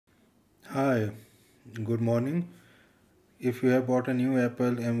Hi, good morning. If you have bought a new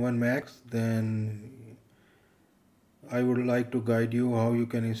Apple M1 Max, then I would like to guide you how you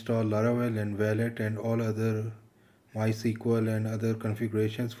can install Laravel and Valet and all other MySQL and other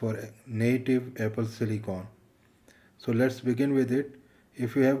configurations for native Apple Silicon. So let's begin with it.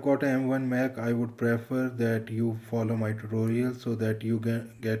 If you have got a M1 Mac, I would prefer that you follow my tutorial so that you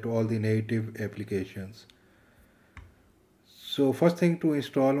get all the native applications. So first thing to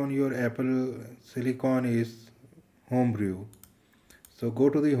install on your Apple Silicon is HomeBrew. So go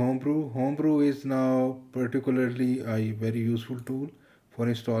to the Homebrew. Homebrew is now particularly a very useful tool for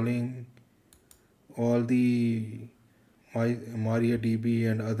installing all the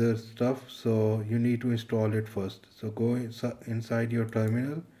MariaDB and other stuff. So you need to install it first. So go inside your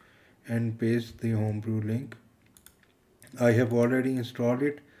terminal and paste the Homebrew link. I have already installed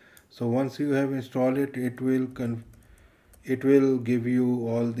it. So once you have installed it, it will give you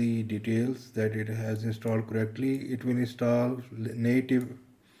all the details that it has installed correctly. It will install native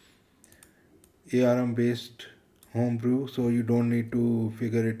ARM based homebrew, so you don't need to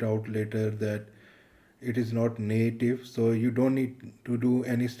figure it out later that it is not native, so you don't need to do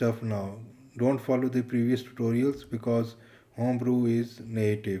any stuff now. Don't follow the previous tutorials because homebrew is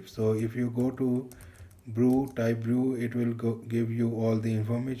native. So if you go to type brew, it will give you all the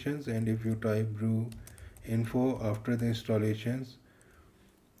informations, and if you type brew info after the installation,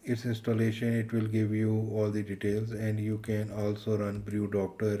 it will give you all the details, and you can also run brew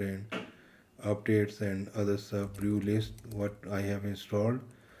doctor and updates and other stuff, brew list what I have installed.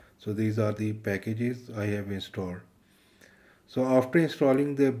 So these are the packages I have installed. So after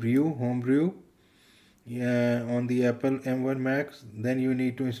installing the homebrew, yeah, on the Apple M1 Max, then you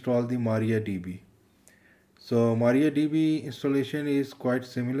need to install the MariaDB. So MariaDB installation is quite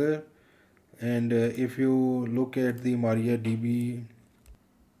similar, and if you look at the MariaDB,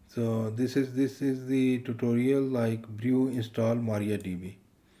 so this is the tutorial like brew install MariaDB.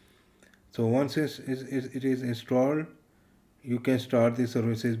 So once it is installed, you can start the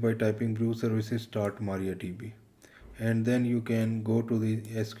services by typing brew services start MariaDB, and then you can go to the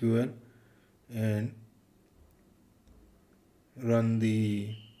SQL and run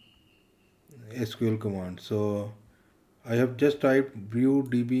the SQL command. So I have just typed brew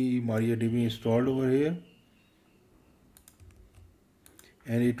db MariaDB installed over here,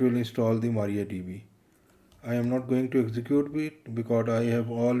 and it will install the MariaDB. I am not going to execute it because I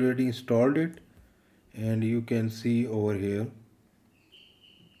have already installed it, and you can see over here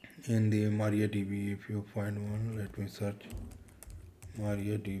in the MariaDB. If you find one, let me search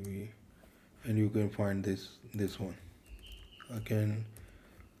MariaDB, and you can find this one. Again,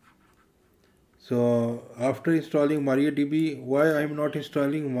 so after installing MariaDB, why I am not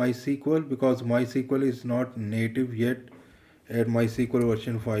installing MySQL? Because MySQL is not native yet at MySQL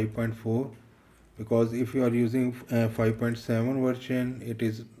version 5.4. Because if you are using 5.7 version, it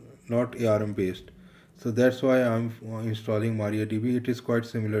is not ARM based. So that's why I'm installing MariaDB. It is quite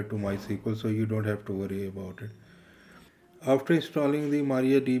similar to MySQL, so you don't have to worry about it. After installing the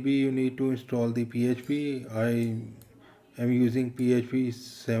MariaDB, you need to install the PHP. I am using PHP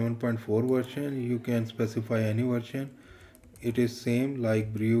 7.4 version. You can specify any version. It is same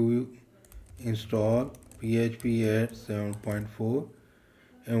like brew install PHP at 7.4,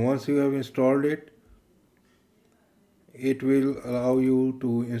 and once you have installed it, it will allow you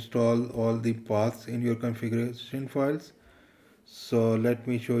to install all the paths in your configuration files. So let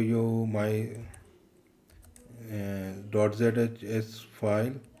me show you my .zhs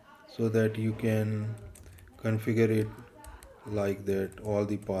file so that you can configure it like that, all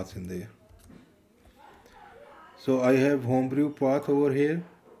the paths in there. So I have homebrew path over here,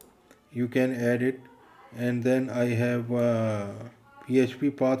 you can add it, and then I have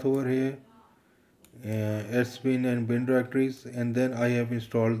PHP path over here, sbin and bin directories, and then I have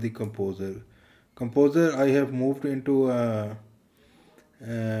installed the composer I have moved into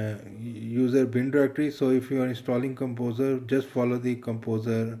user bin directory. So if you are installing composer, just follow the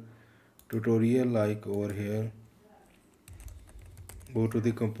composer tutorial like over here. Go to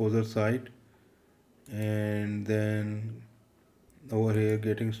the composer site, and then over here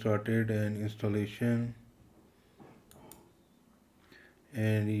getting started and installation,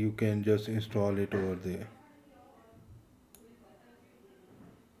 and you can just install it over there.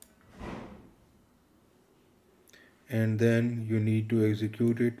 And then you need to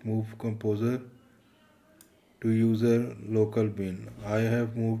execute it, move composer to user local bin. I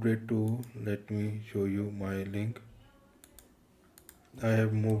have moved it to, let me show you my link. I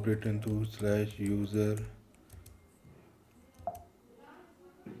have moved it into /user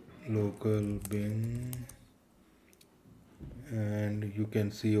local bin, and you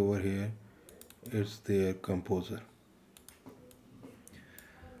can see over here it's their composer.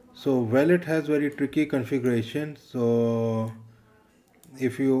 So Valet has very tricky configuration. So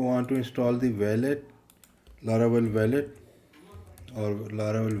if you want to install the Valet, Laravel Valet or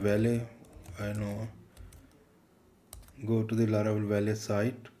Laravel Valet, I know, go to the Laravel Valet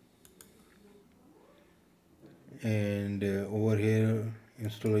site, and over here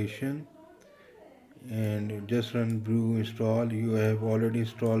installation, and just run brew install. You have already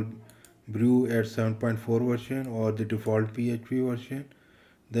installed brew at 7.4 version or the default PHP version.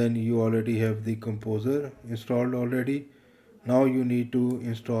 Then you already have the composer installed already. Now you need to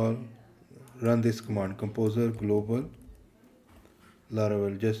install, run this command, composer global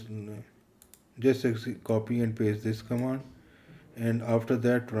Laravel. Just copy and paste this command, and after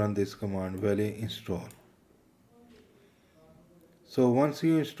that run this command, valet install. So once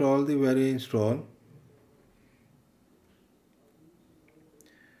you install the valet install,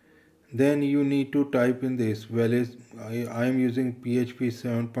 then you need to type in this valet. I am using PHP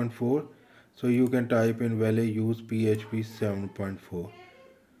 7.4, so you can type in valet use PHP 7.4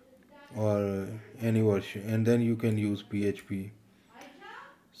 or any version, and then you can use PHP.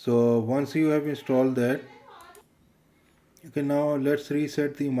 So once you have installed that, okay, now let's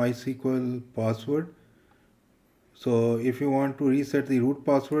reset the MySQL password. So if you want to reset the root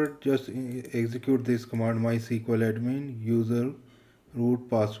password, just execute this command, mysqladmin user root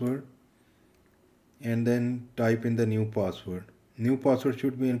password, and then type in the new password. New password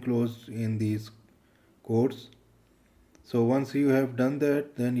should be enclosed in these quotes. So once you have done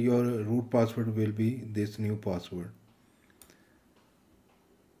that, then your root password will be this new password.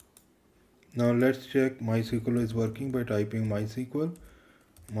 Now let's check MySQL is working by typing MySQL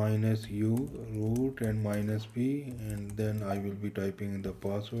 -u root and -p, and then I will be typing in the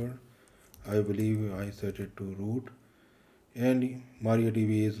password. I believe I set it to root, and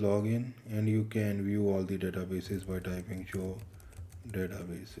MariaDB is login, and you can view all the databases by typing show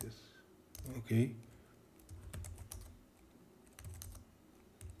databases. Okay,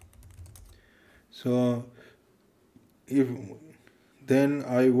 so if then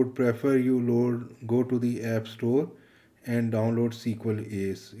I would prefer you go to the App Store and download SQL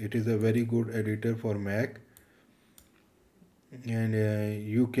Ace. It is a very good editor for Mac, and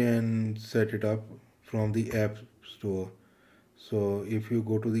you can set it up from the App Store. So if you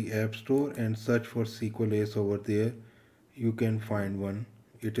go to the App Store and search for SQL Ace over there, you can find one.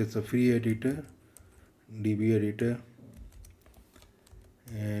 It is a free editor, DB editor,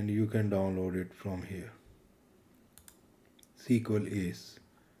 and you can download it from here. SQL Ace.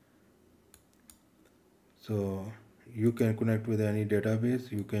 So you can connect with any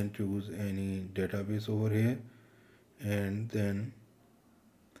database. You can choose any database over here, and then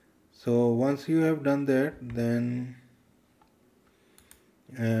so once you have done that, then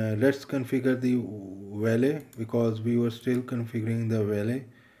let's configure the valet, because we were still configuring the valet.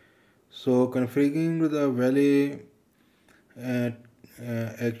 So configuring the valet,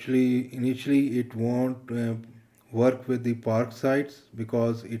 actually initially it won't work with the park sites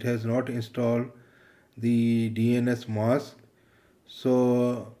because it has not installed the dnsmasq. So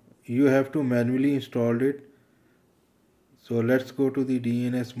you have to manually install it. So let's go to the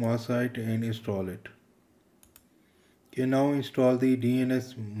dnsmasq site and install it. Okay, now install the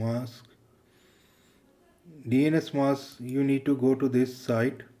dnsmasq. dnsmasq, you need to go to this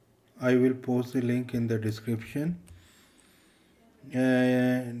site. I will post the link in the description,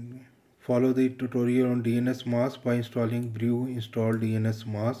 and follow the tutorial on dnsmasq by installing brew install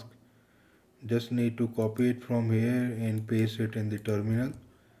dnsmasq. Just need to copy it from here and paste it in the terminal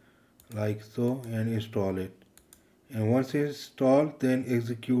like so, and install it. And once installed, then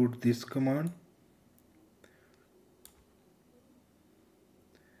execute this command.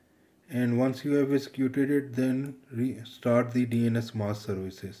 And once you have executed it, then restart the dnsmasq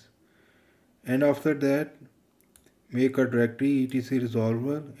services. And after that, make a directory etc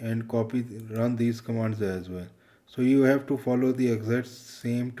resolver and run these commands as well. So you have to follow the exact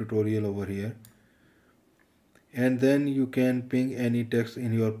same tutorial over here, and then you can ping any text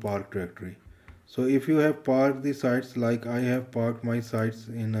in your park directory. So if you have parked the sites, like I have parked my sites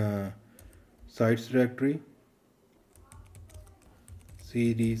in a sites directory,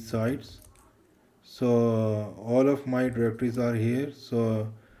 cd sites. So all of my directories are here.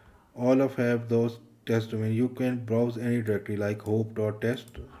 So all of have those test domain. You can browse any directory like hope.test.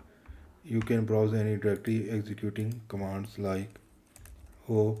 You can browse any directory executing commands like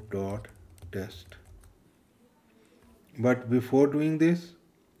hope.test. But before doing this,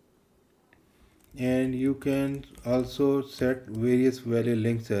 and you can also set various value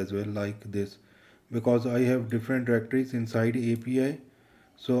links as well, like this because I have different directories inside API.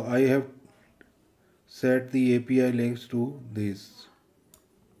 So I have set the API links to this.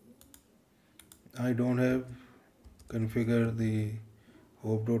 I don't have configured the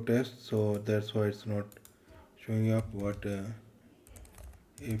hope.test, so that's why it's not showing up. But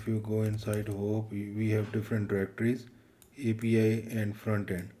if you go inside hope, we have different directories, API and front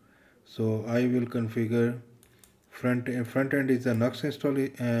end. So I will configure front end is a Nux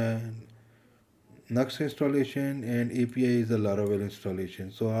installation and API is a Laravel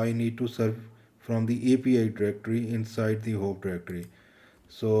installation. So I need to serve from the API directory inside the hope directory.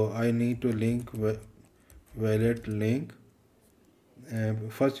 So I need to link Valet link.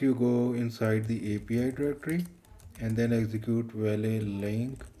 First you go inside the API directory and then execute Valet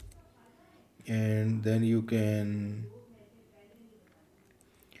link, and then you can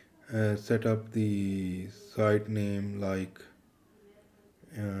set up the site name like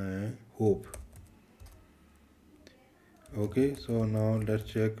hope. Okay, so now let's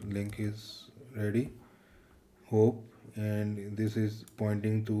check link is ready, hope, and this is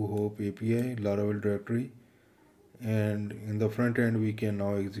pointing to hope API Laravel directory, and in the front end we can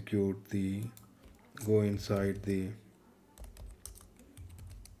now execute the go inside the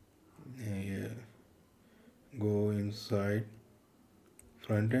go inside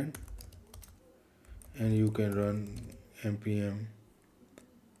front end and you can run npm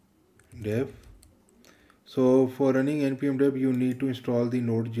dev. So for running npm dev you need to install the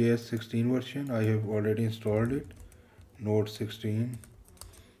node.js 16 version. I have already installed it, node 16.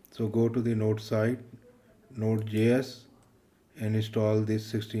 So go to the node site, node.js, and install this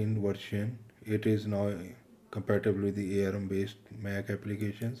 16 version. It is now compatible with the ARM based Mac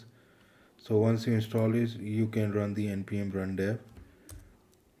applications. So once you install it, you can run the npm run dev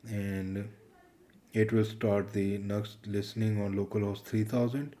and it will start the Nux listening on localhost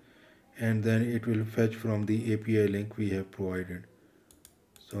 3000, and then it will fetch from the API link we have provided.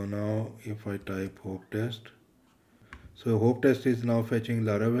 So now if I type hope test, so hope test is now fetching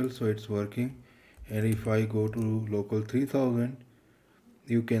Laravel, so it's working. And if I go to local 3000,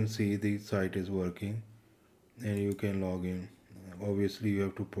 you can see the site is working and you can log in. Obviously you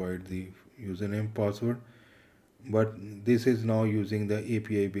have to provide the username password, but this is now using the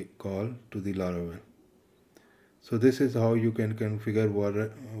API call to the Laravel. So this is how you can configure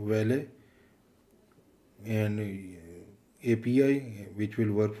Valet and API which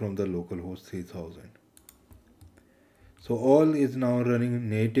will work from the localhost 3000. So all is now running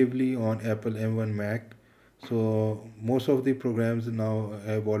natively on Apple M1 Mac. So most of the programs now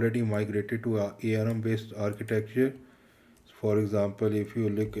have already migrated to ARM based architecture. For example, if you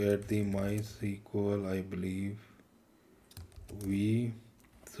look at the MySQL, I believe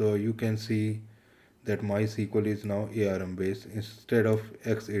so you can see that MySQL is now ARM based instead of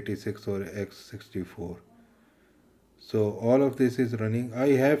x86 or x64. So all of this is running.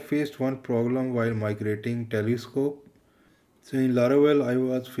 I have faced one problem while migrating Telescope. So in Laravel, I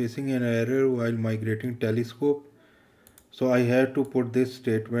was facing an error while migrating Telescope. So I had to put this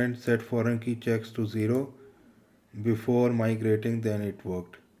statement set foreign key checks to 0 before migrating, then it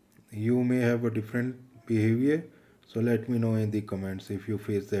worked. You may have a different behavior, so let me know in the comments if you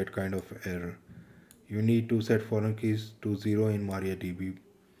face that kind of error. You need to set foreign keys to 0 in MariaDB.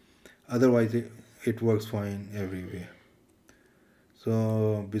 Otherwise, it works fine everywhere.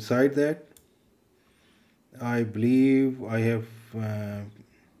 So beside that, I believe I have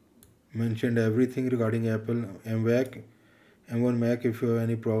mentioned everything regarding Apple M1 Mac. If you have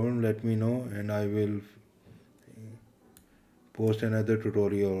any problem, let me know and I will post another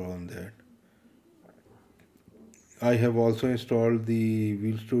tutorial on that. I have also installed the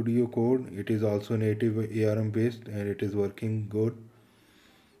Wheel Studio code. It is also native ARM based and it is working good.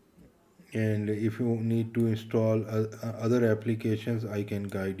 And if you need to install other applications, I can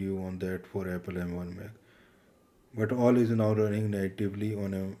guide you on that for Apple M1 Mac. But all is now running natively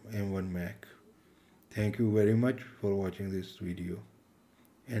on M1 Mac. Thank you very much for watching this video.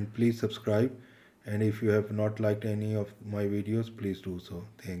 And please subscribe. And if you have not liked any of my videos, please do so.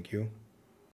 Thank you.